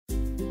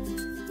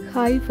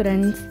Hi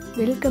friends,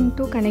 welcome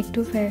to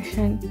Connect2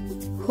 Fashion.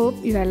 Hope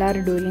you all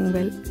are doing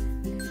well.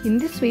 In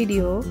this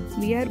video,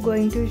 we are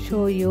going to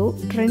show you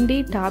trendy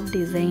top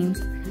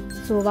designs.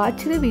 So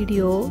watch the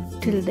video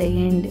till the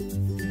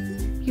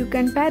end. You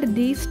can pair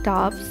these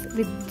tops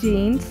with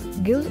jeans,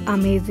 gives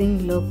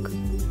amazing look.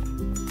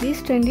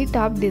 These trendy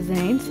top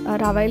designs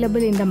are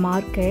available in the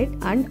market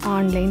and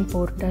online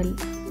portal.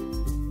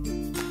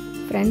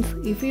 Friends,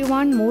 if you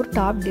want more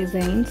top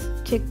designs,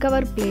 check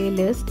our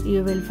playlist.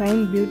 You will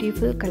find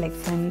beautiful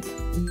collections.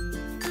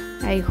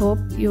 I hope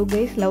you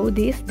guys love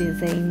these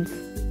designs.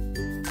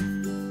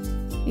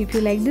 If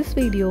you like this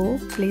video,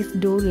 please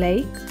do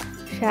like,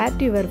 share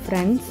to your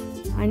friends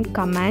and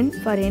comment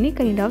for any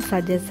kind of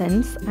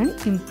suggestions and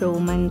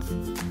improvements.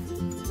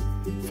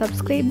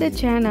 Subscribe the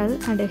channel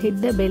and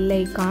hit the bell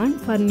icon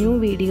for new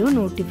video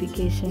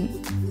notification.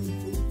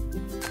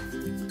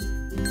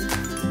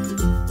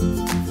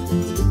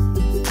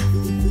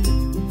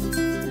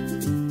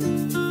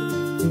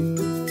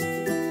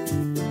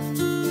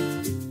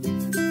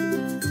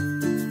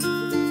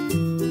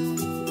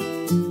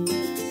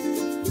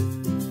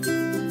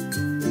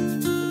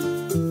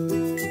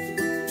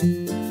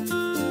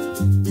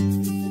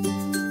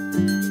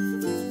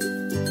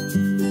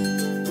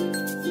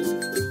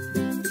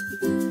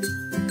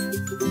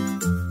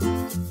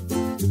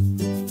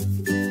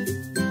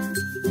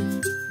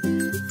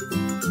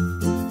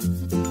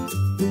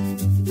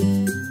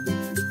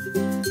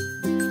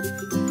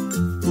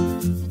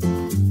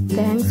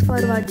 Thanks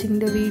for watching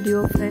the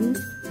video, friends.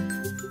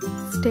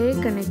 Stay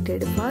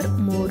connected for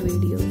more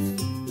videos.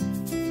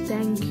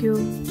 Thank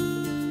you.